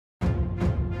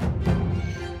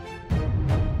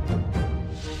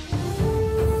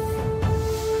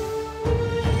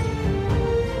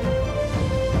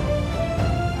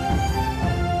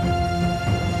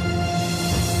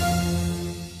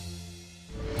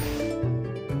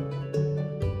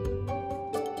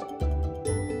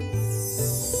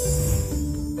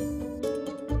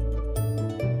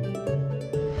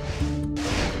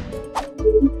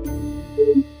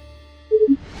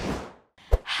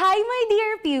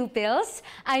pupils!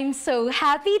 I'm so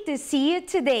happy to see you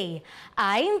today.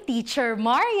 I'm Teacher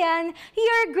Marian,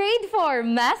 your grade 4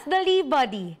 Math Dali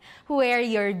buddy. Wear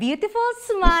your beautiful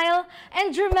smile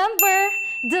and remember,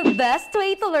 the best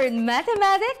way to learn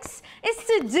mathematics is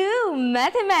to do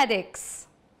mathematics.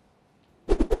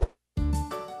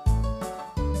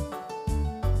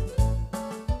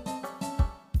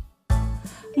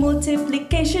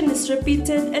 Multiplication is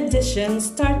repeated addition.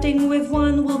 Starting with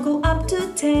 1, we'll go up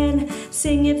to 10.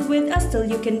 Sing it with us till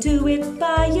you can do it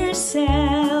by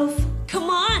yourself. Come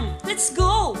on, let's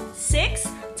go! 6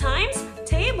 times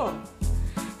table.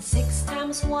 6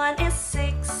 times 1 is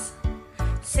 6.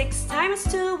 6 times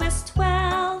 2 is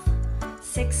 12.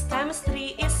 6 times 3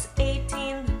 is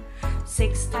 18.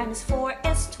 6 times 4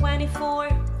 is 24.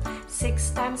 6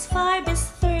 times 5 is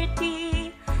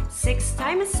 30. 6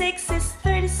 times 6 is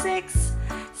 36.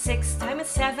 6 times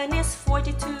 7 is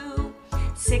 42.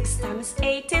 6 times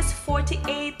 8 is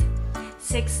 48.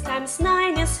 6 times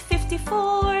 9 is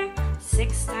 54.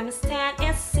 6 times 10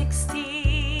 is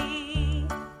 60.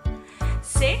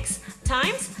 6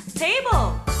 times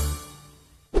table.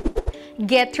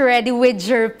 Get ready with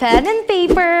your pen and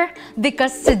paper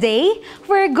because today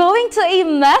we're going to a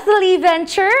Math Dali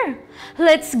venture.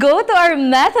 Let's go to our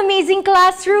Math Amazing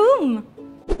classroom.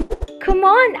 Come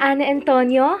on, Ana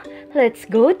Antonio. Let's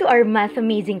go to our Math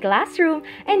Amazing classroom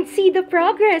and see the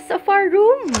progress of our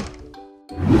room.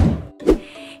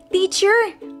 Teacher,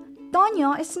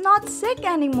 Tonyo is not sick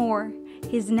anymore.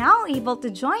 He's now able to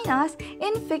join us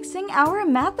in fixing our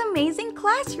Math Amazing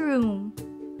classroom.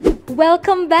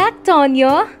 Welcome back,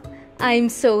 Tonyo. I'm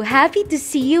so happy to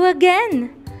see you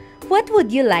again. What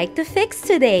would you like to fix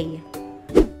today?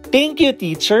 Thank you,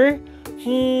 teacher.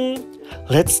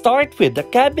 Let's start with the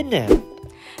cabinet.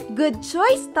 Good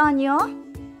choice, Tonyo.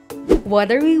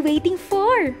 What are we waiting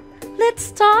for? Let's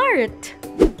start.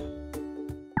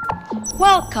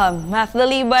 Welcome, Math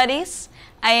Dali buddies.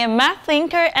 I am Math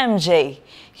Thinker MJ,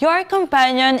 your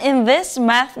companion in this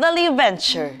Math Dali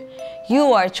venture.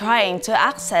 You are trying to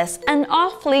access an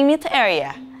off-limit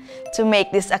area. To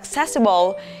make this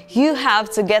accessible, you have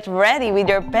to get ready with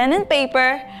your pen and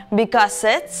paper because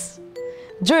it's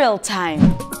drill time.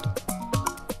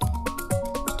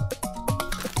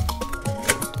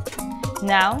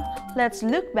 Now, let's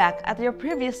look back at your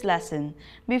previous lesson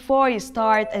before you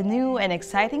start a new and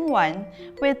exciting one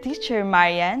with Teacher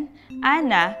Marian,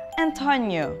 Ana, and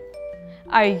Tonyo.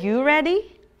 Are you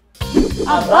ready?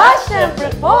 Aba,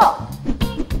 syempre po!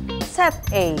 Set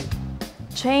A.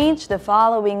 Change the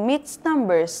following mixed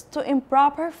numbers to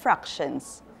improper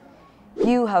fractions.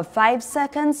 You have 5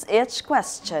 seconds each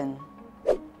question.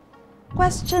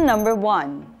 Question number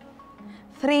 1.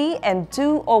 3 and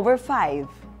 2 over 5.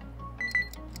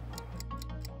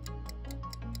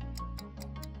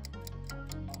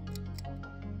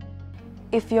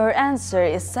 If your answer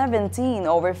is 17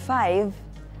 over 5,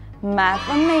 math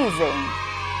amazing.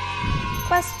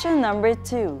 Question number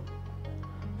 2.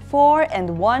 4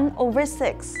 and 1 over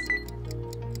 6.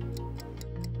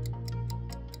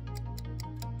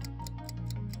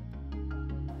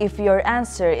 If your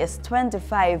answer is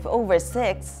 25 over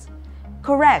 6,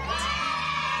 correct.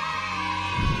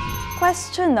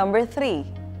 Question number 3.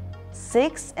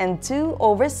 6 and 2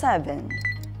 over 7.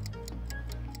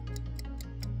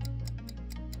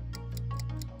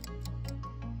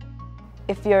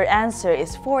 If your answer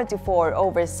is 44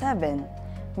 over 7,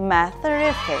 math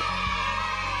terrific.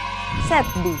 Set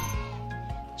B.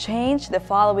 Change the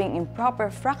following improper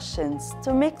fractions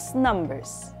to mixed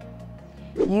numbers.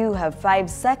 You have 5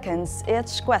 seconds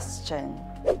each question.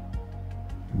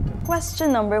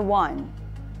 Question number 1.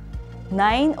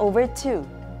 9 over 2.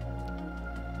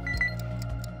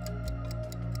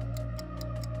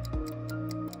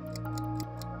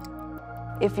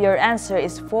 If your answer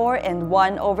is 4 and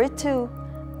 1 over 2,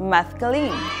 math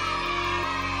galing.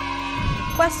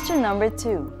 Question number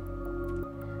 2.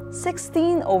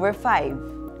 16 over 5.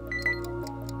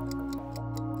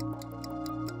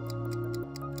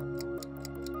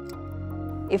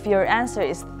 If your answer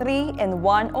is 3 and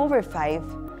 1 over 5,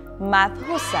 math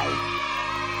husay.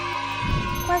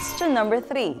 Question number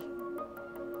 3.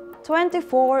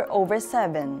 24 over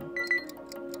 7.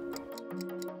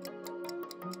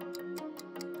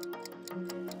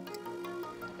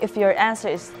 If your answer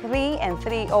is 3 and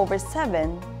 3 over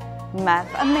 7, math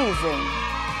amazing.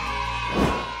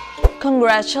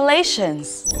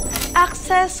 Congratulations!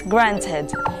 Access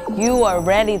granted. You are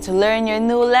ready to learn your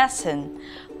new lesson.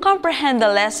 Comprehend the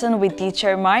lesson with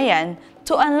Teacher Marian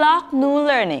to unlock new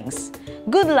learnings.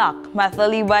 Good luck, Math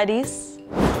Dali buddies!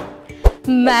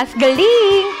 Math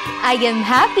galing! I am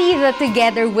happy that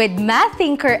together with Math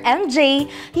Thinker MJ,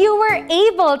 you were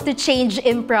able to change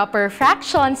improper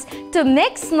fractions to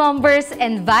mixed numbers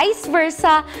and vice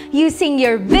versa using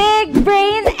your big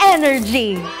brain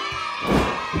energy.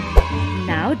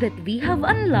 Now that we have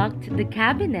unlocked the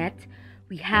cabinet,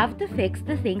 we have to fix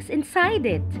the things inside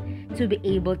it. To be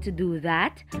able to do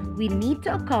that, we need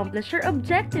to accomplish our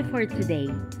objective for today.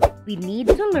 We need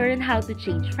to learn how to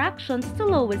change fractions to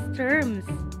lowest terms.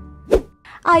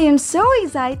 I am so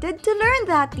excited to learn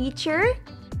that, teacher.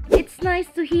 It's nice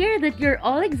to hear that you're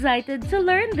all excited to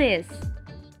learn this.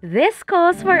 This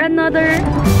calls for another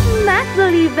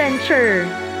Mathly venture.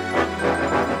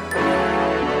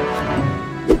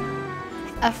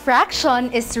 A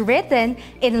fraction is written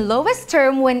in lowest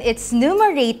term when its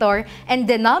numerator and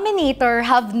denominator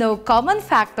have no common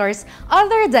factors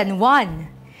other than 1.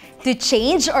 To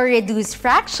change or reduce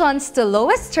fractions to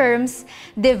lowest terms,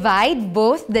 divide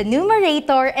both the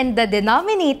numerator and the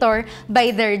denominator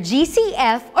by their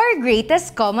GCF or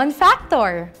greatest common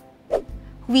factor.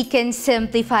 We can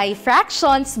simplify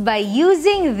fractions by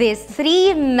using these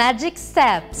 3 magic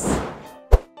steps.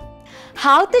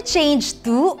 How to change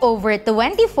 2 over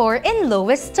 24 in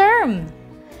lowest term?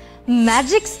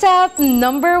 Magic step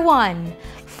number 1.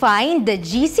 Find the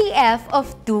GCF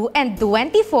of 2 and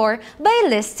 24 by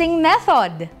listing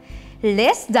method.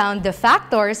 List down the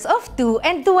factors of 2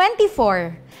 and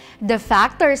 24. The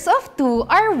factors of 2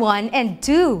 are 1 and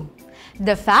 2.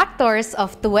 The factors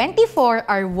of 24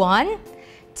 are 1,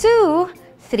 2,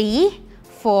 3,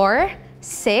 4,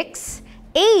 6,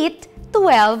 8,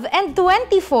 12, and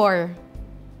 24.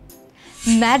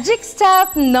 Magic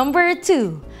step number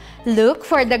 2. Look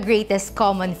for the greatest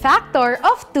common factor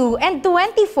of 2 and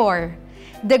 24.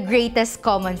 The greatest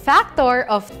common factor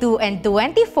of 2 and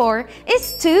 24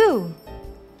 is 2.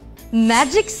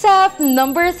 Magic step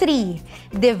number 3.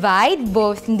 Divide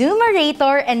both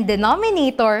numerator and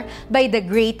denominator by the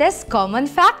greatest common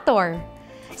factor.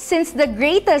 Since the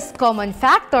greatest common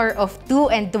factor of 2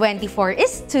 and 24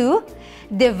 is 2,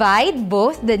 divide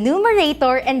both the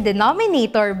numerator and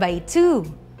denominator by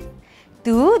 2.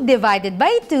 2 divided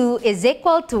by 2 is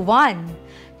equal to 1.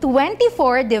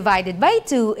 24 divided by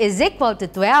 2 is equal to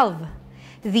 12.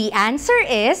 The answer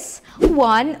is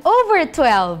 1 over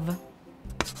 12.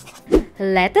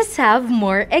 Let us have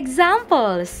more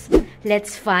examples.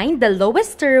 Let's find the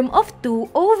lowest term of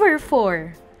 2 over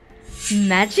 4.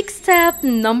 Magic step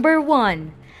number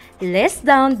 1. List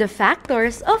down the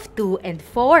factors of 2 and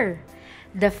 4.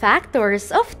 The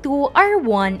factors of 2 are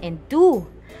 1 and 2.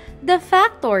 The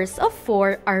factors of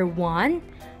 4 are 1,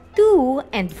 2,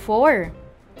 and 4.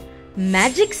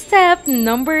 Magic step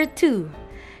number 2.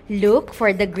 Look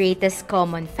for the greatest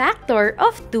common factor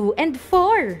of 2 and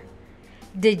 4.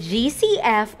 The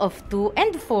GCF of 2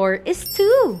 and 4 is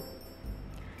 2.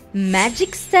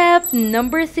 Magic step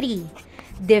number 3.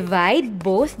 Divide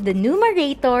both the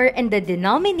numerator and the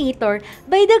denominator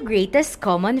by the greatest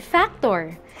common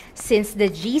factor. Since the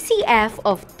GCF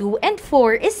of 2 and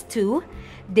 4 is 2,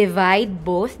 divide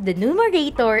both the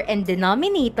numerator and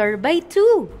denominator by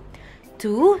 2.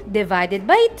 2 divided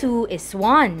by 2 is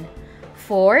 1.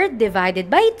 4 divided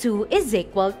by 2 is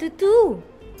equal to 2.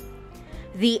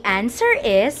 The answer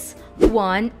is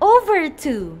 1 over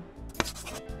 2.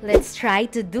 Let's try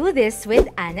to do this with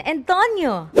Ana and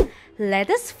Tonyo. Let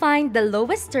us find the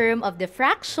lowest term of the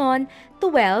fraction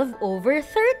 12 over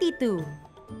 32.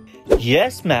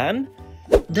 Yes, ma'am.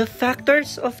 The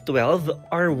factors of 12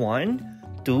 are 1,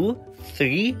 2,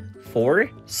 3, 4,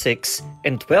 6,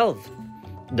 and 12.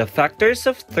 The factors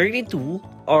of 32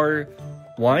 are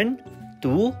 1,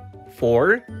 2,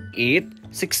 4, 8,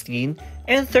 16,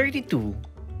 and 32.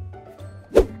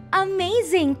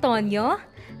 Amazing, Tonyo!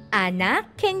 Ana,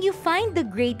 can you find the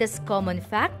greatest common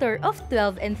factor of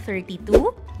 12 and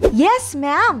 32? Yes,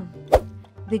 ma'am.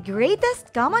 The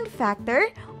greatest common factor,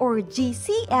 or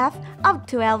GCF, of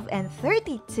 12 and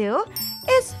 32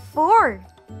 is 4.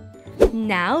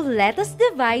 Now, let us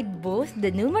divide both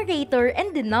the numerator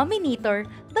and denominator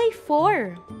by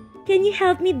 4. Can you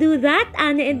help me do that,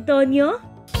 Ana and Tonyo?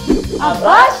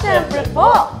 Aba, syempre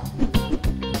po!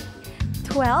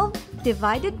 12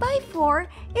 divided by 4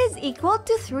 is equal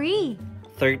to 3.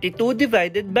 32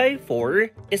 divided by 4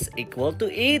 is equal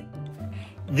to 8.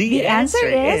 The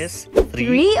answer is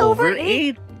 3 over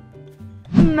 8.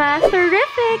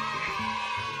 Math-terrific!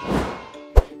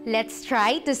 Let's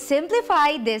try to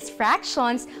simplify these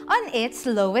fractions on its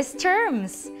lowest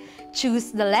terms.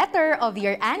 Choose the letter of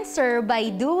your answer by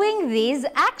doing these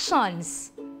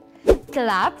actions.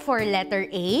 Clap for letter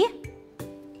A.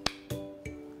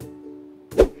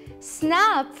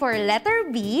 Snap for letter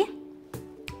B.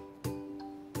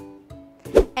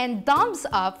 And thumbs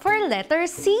up for letter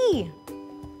C.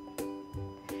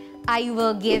 I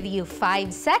will give you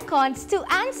 5 seconds to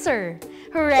answer.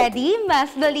 Ready,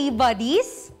 Math Dali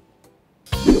buddies?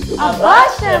 Aba,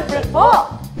 syempre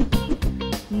po!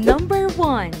 Number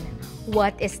 1.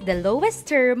 What is the lowest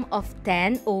term of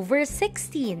 10 over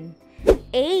 16?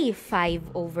 A. 5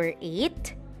 over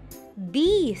 8,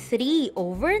 B. 3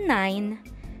 over 9,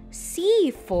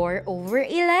 C. 4 over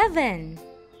 11.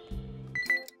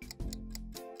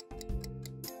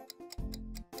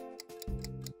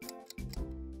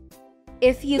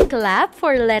 If you clap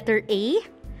for letter A,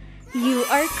 you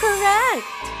are correct.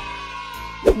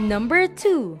 Number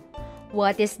 2.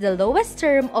 What is the lowest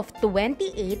term of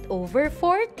 28 over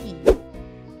 40?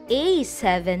 A.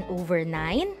 7 over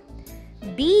 9,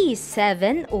 B.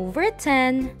 7 over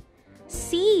 10,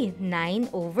 C. 9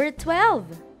 over 12.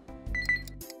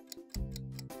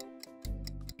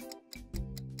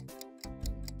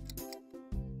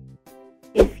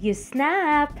 If you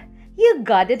snap, you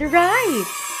got it right!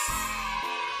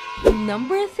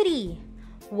 Number 3.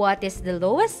 What is the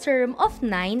lowest term of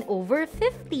 9 over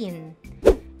 15?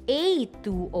 A.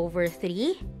 2 over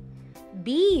 3,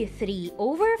 B. 3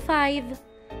 over 5,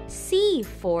 C.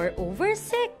 4 over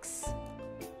 6.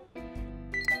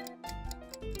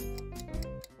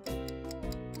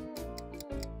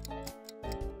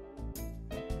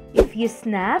 If you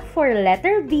snap for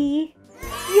letter B,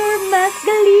 you're mas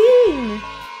galing!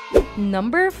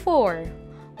 Number 4.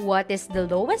 What is the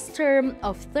lowest term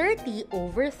of 30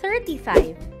 over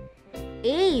 35?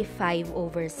 A. 5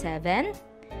 over 7,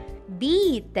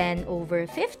 B. 10 over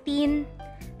 15,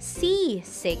 C.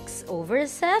 6 over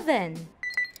 7.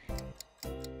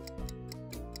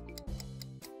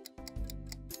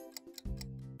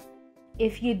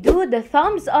 If you do the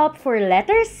thumbs up for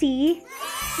letter C,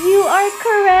 you are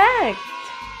correct!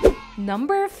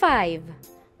 Number 5.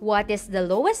 What is the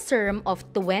lowest term of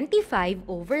 25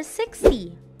 over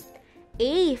 60?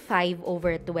 A. 5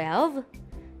 over 12,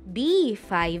 B.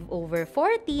 5 over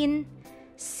 14,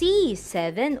 C.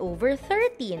 7 over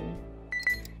 13.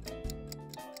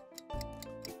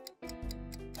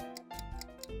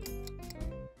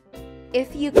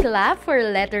 If you clap for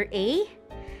letter A,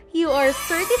 you are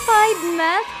certified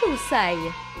math husay.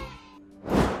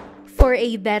 For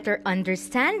a better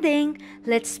understanding,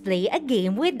 let's play a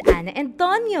game with Ana and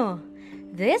Tonyo.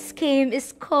 This game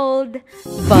is called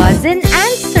Buzz and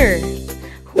Answer.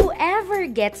 Whoever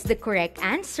gets the correct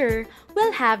answer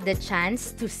will have the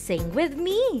chance to sing with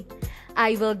me.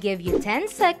 I will give you 10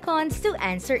 seconds to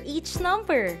answer each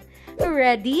number.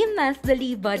 Ready, Math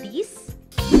Dali buddies?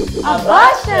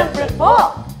 Aba, syempre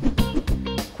po!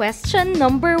 Question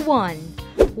number 1.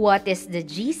 What is the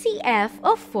GCF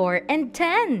of 4 and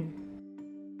 10?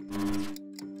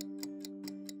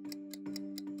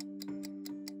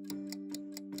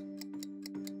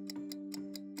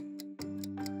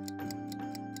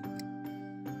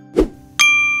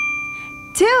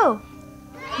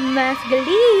 Math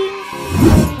galing!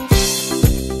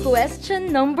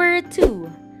 Question number 2.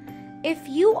 If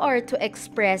you are to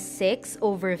express 6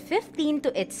 over 15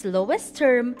 to its lowest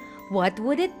term, what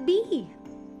would it be?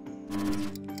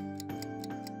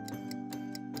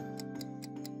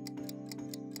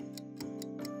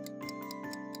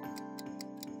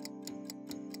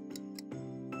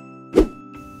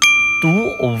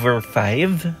 Two over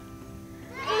 5.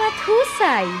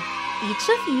 Mathusay! Each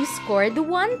of you scored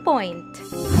 1 point.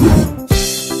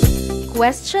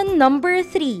 Question number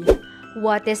 3.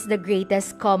 What is the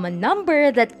greatest common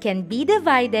number that can be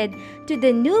divided to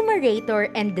the numerator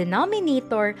and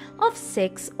denominator of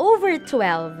 6 over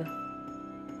 12?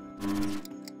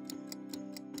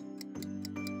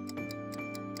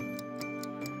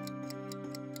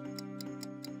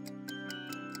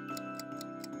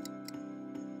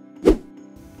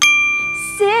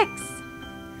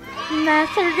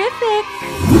 Terrific!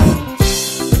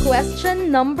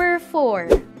 Question number 4.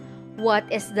 What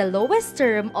is the lowest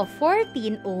term of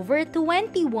 14 over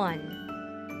 21?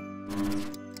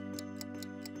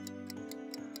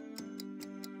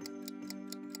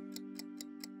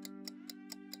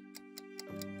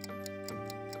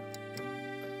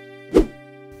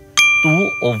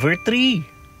 Two over 3.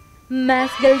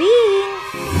 Mas galing!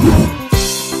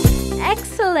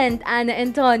 Excellent, Ana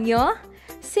and Tonyo!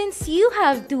 Since you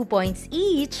have 2 points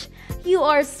each, you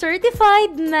are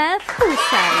certified math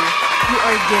husay. You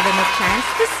are given a chance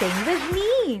to sing with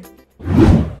me.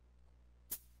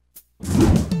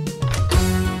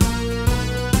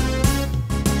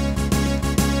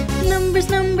 Numbers,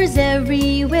 numbers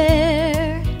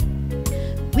everywhere.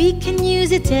 We can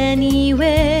use it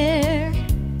anywhere.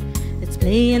 Let's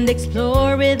Play and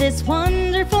explore with its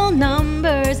wonderful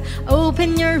numbers.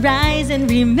 Open your eyes and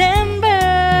remember,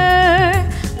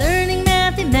 learning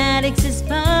mathematics is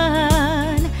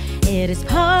fun. It is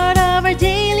part of our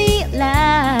daily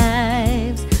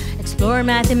lives. Explore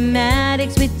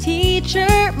mathematics with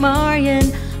teacher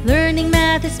Marian. Learning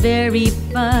math is very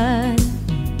fun.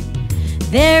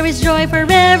 There is joy for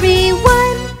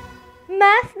everyone.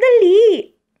 Math Dali!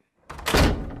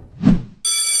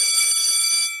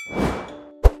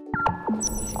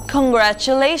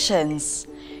 Congratulations!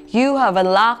 You have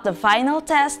unlocked the final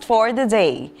test for the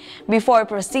day. Before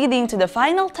proceeding to the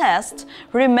final test,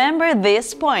 remember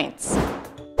these points.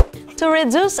 To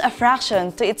reduce a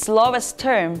fraction to its lowest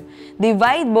term,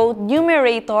 divide both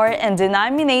numerator and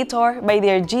denominator by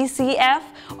their GCF,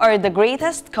 or the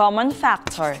greatest common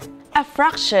factor. A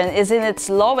fraction is in its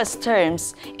lowest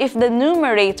terms if the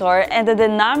numerator and the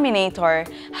denominator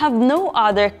have no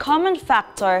other common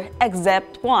factor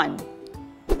except 1.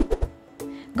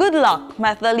 Good luck,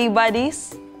 Mathly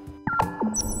buddies!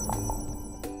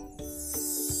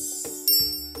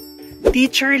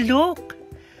 Teacher, look!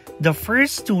 The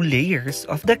first 2 layers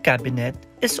of the cabinet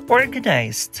is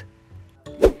organized.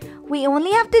 We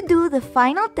only have to do the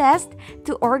final test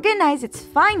to organize its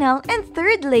final and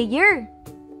third layer.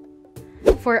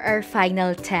 For our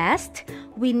final test,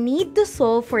 we need to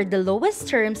solve for the lowest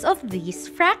terms of these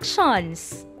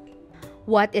fractions.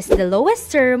 What is the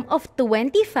lowest term of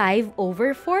 25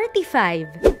 over 45?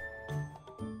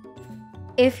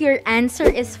 If your answer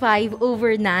is 5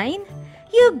 over 9,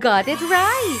 you got it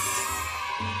right!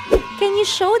 Can you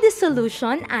show the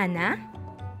solution, Anna?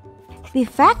 The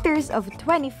factors of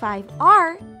 25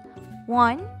 are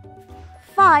 1,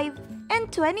 5,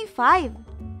 and 25.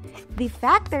 The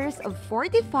factors of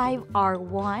 45 are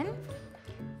 1,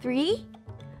 3,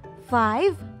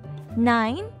 5,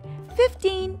 9,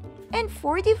 15, and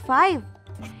 45.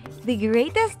 The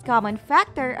greatest common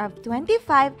factor of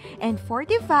 25 and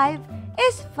 45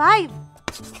 is 5.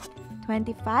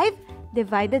 25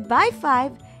 divided by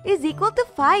 5 is equal to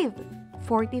 5.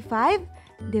 45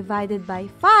 divided by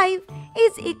 5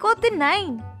 is equal to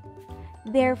 9.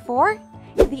 Therefore,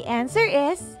 the answer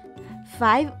is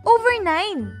 5 over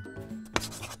 9.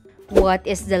 What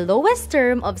is the lowest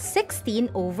term of 16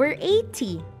 over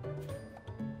 80?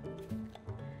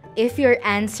 If your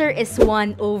answer is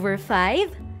 1 over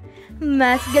 5,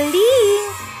 mas galing!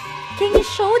 Can you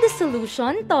show the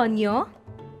solution, Tonyo?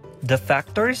 The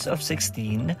factors of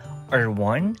 16 are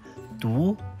 1,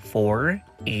 2, 4,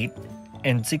 8,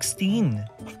 and 16.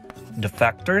 The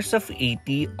factors of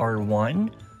 80 are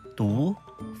 1, 2,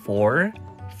 4,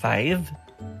 5,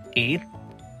 8,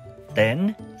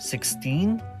 10,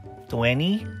 16,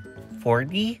 20,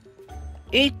 40,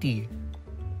 80.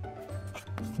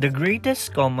 The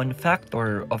greatest common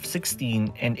factor of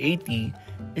 16 and 80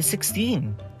 is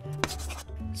 16.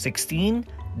 16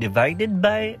 divided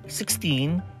by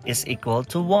 16 is equal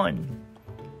to 1.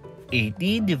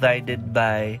 80 divided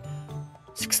by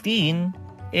 16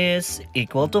 is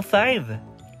equal to 5.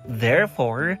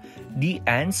 Therefore, the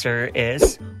answer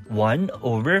is 1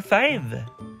 over 5.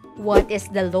 What is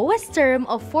the lowest term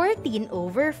of 14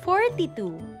 over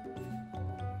 42?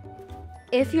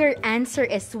 If your answer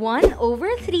is 1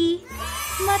 over 3,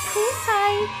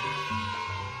 mathusay!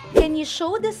 Can you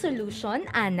show the solution,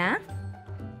 Anna?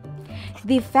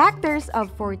 The factors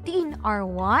of 14 are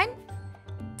 1,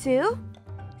 2,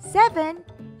 7,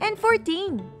 and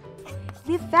 14.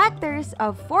 The factors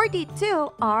of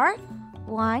 42 are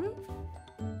 1,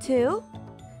 2,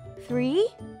 3,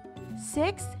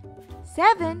 6,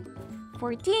 7,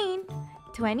 14,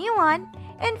 21,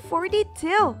 and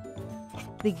 42.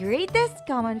 The greatest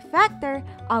common factor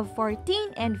of 14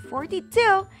 and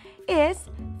 42 is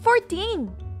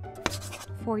 14.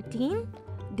 14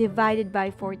 divided by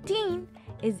 14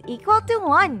 is equal to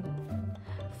 1.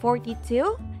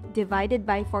 42 divided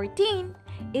by 14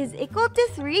 is equal to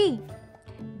 3.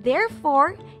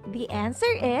 Therefore, the answer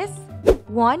is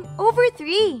 1 over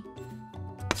 3.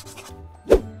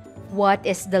 What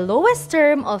is the lowest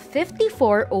term of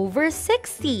 54 over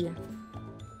 60?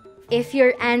 If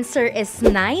your answer is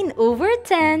 9 over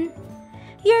 10,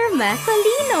 you're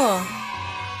mathalino.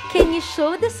 Can you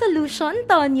show the solution,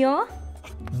 Tonyo?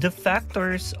 The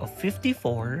factors of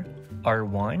 54 are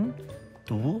 1,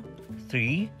 2,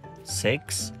 3,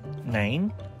 6,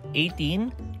 9,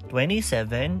 18,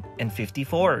 27, and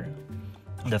 54.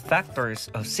 The factors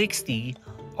of 60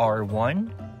 are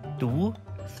 1, 2,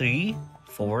 3,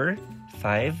 4,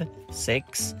 5,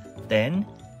 6, 10,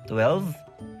 12,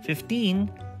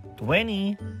 15,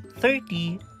 20,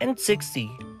 30, and 60.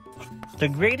 The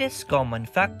greatest common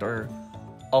factor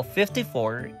of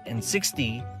 54 and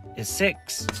 60 is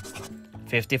 6.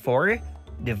 54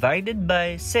 divided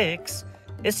by 6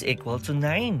 is equal to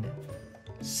 9.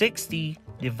 60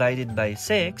 divided by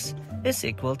 6 is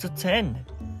equal to 10.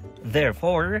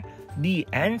 Therefore, the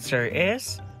answer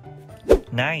is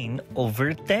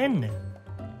 9/10.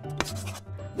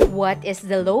 What is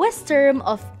the lowest term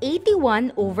of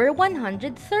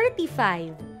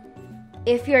 81/135?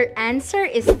 If your answer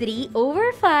is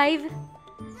 3/5,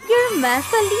 you're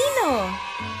mathalino.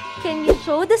 Can you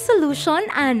show the solution,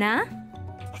 Anna?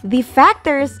 The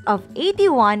factors of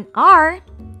 81 are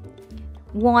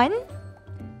 1,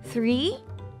 3,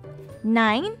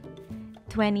 9,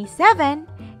 27,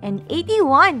 and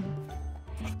 81.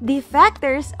 The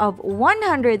factors of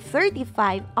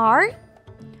 135 are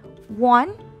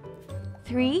 1,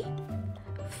 3,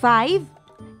 5,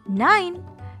 9,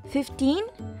 15,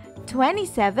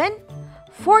 27,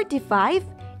 45,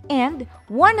 and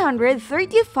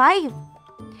 135.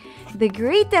 The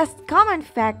greatest common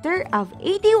factor of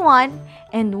 81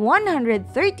 and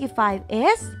 135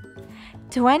 is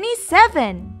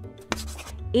 27.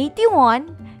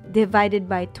 81 divided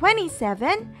by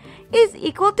 27 is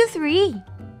equal to 3.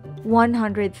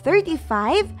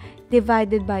 135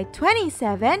 divided by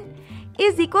 27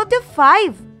 is equal to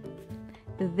 5.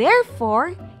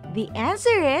 Therefore, the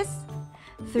answer is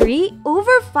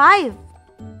 3/5.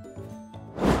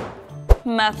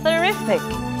 Matherific!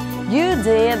 You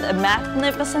did a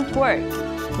magnificent work.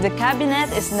 The cabinet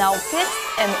is now fixed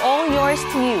and all yours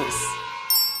to use.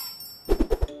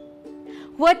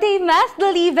 What a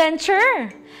mathly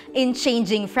venture! In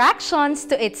changing fractions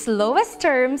to its lowest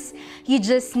terms, you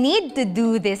just need to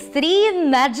do these 3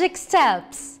 magic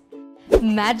steps.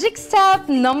 Magic step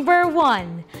number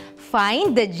 1.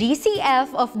 Find the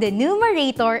GCF of the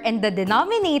numerator and the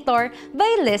denominator by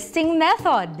listing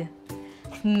method.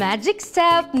 Magic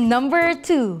step number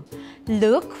 2.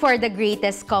 Look for the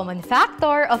greatest common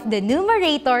factor of the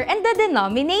numerator and the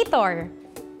denominator.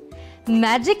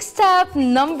 Magic step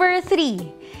number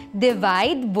 3.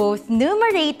 Divide both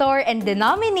numerator and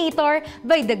denominator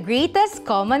by the greatest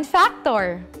common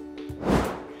factor.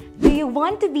 Do you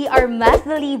want to be our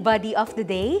mathly buddy of the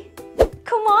day?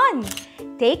 Come on!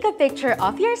 Take a picture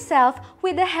of yourself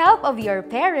with the help of your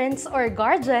parents or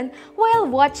guardian while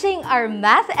watching our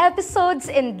math episodes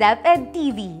in DepEd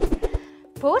TV.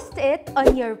 Post it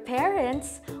on your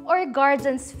parents' or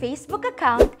guardian's Facebook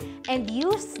account and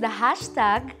use the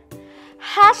hashtag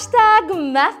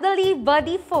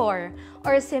 #MathDallyBuddy4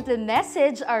 or simply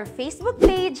message our Facebook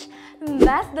page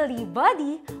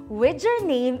MathDallyBuddy with your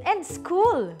name and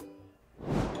school.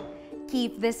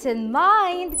 Keep this in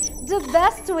mind, the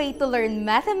best way to learn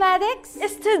mathematics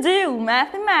Is to do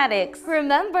mathematics.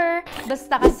 remember,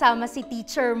 basta kasama si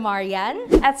Teacher Marian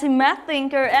At si Math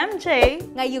Thinker MJ.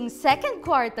 ngayong second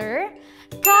quarter,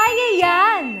 kaya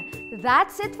yan!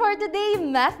 That's it for today,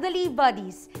 Mathly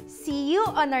Buddies. See you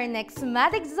on our next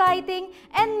math exciting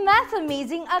and math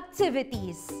amazing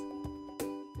activities.